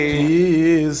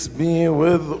Peace be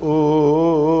with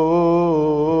all.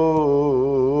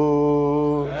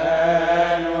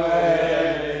 And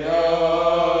with your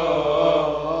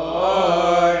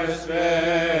spirit.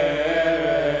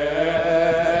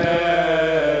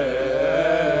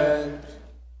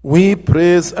 We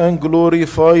praise and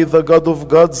glorify the God of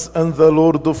gods and the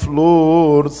Lord of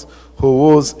lords, who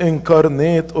was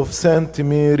incarnate of Saint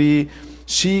Mary.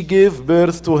 She gave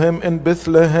birth to him in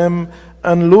Bethlehem,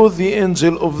 and lo, the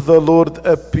angel of the Lord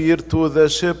appeared to the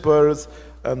shepherds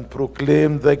and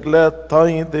proclaimed the glad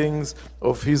tidings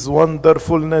of his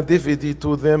wonderful nativity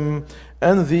to them.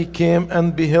 And they came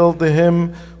and beheld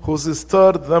him, whose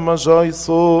star the Magi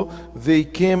saw. They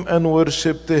came and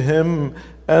worshipped him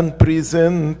and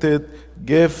presented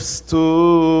gifts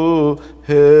to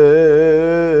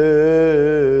him.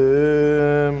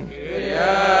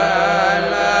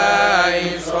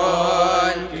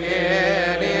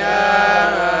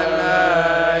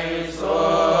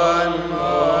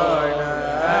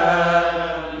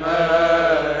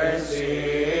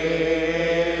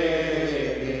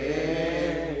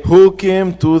 Who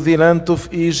came to the land of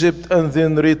Egypt and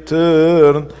then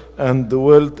returned and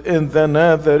dwelt in the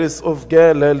Nazareth of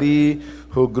Galilee,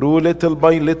 who grew little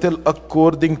by little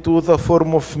according to the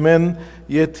form of men,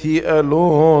 yet he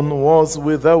alone was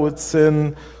without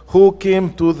sin, who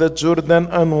came to the Jordan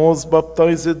and was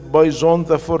baptized by John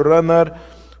the forerunner,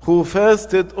 who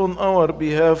fasted on our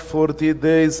behalf 40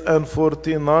 days and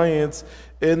 40 nights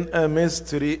in a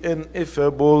mystery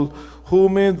ineffable, who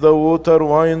made the water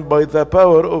wine by the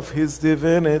power of his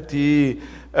divinity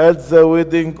at the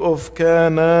wedding of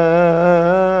Cana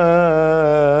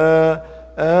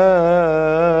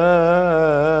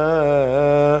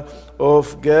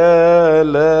of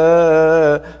Galilee.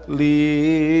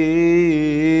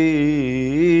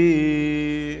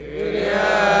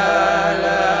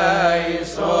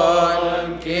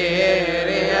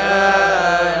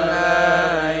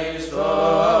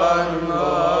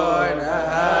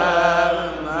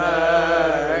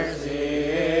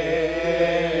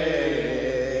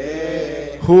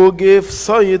 Who gave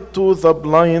sight to the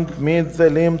blind, made the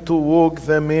lame to walk,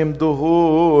 the maimed to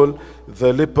whole,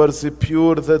 the lepers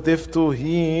pure, the deaf to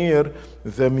hear,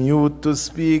 the mute to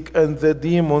speak, and the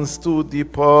demons to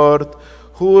depart,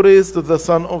 who raised the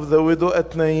son of the widow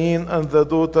at Nain and the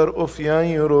daughter of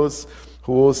Jairus,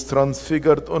 who was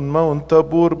transfigured on Mount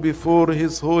Tabor before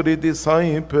his holy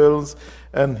disciples,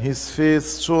 and his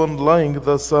face shone like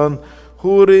the sun,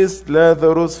 who raised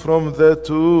Lazarus from the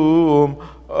tomb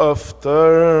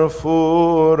after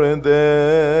 4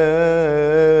 days.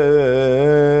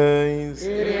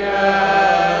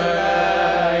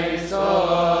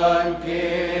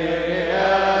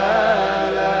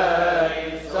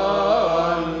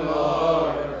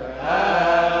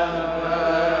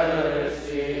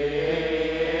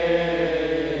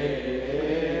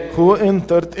 Who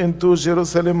entered into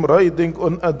Jerusalem riding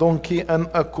on a donkey and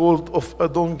a colt of a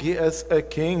donkey as a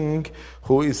king,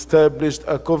 who established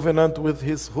a covenant with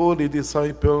his holy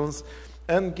disciples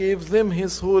and gave them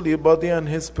his holy body and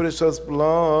his precious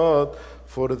blood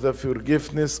for the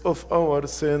forgiveness of our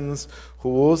sins, who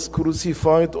was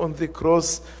crucified on the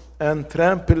cross and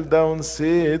trampled down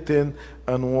Satan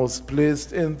and was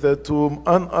placed in the tomb,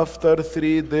 and after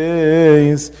 3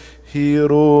 days he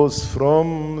rose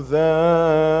from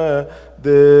the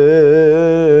dead.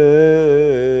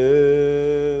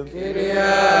 Kyrie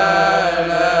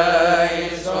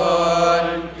eleison,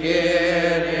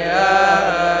 Kyrie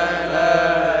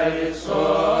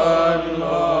eleison,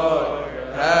 Lord,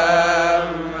 have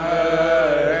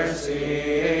mercy.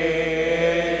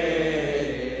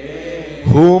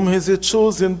 Whom his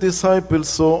chosen disciples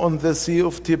saw on the Sea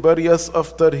of Tiberias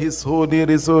after his holy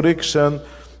resurrection,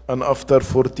 and after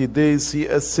 40 days he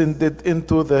ascended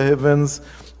into the heavens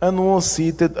and was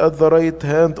seated at the right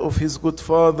hand of his good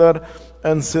Father,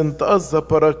 and sent us the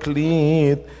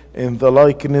Paraclete in the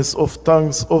likeness of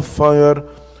tongues of fire,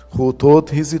 who taught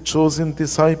his chosen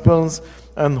disciples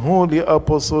and holy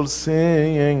apostles,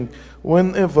 saying,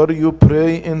 whenever you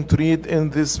pray, entreat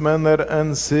in this manner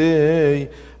and say,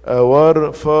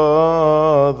 Our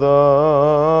Father,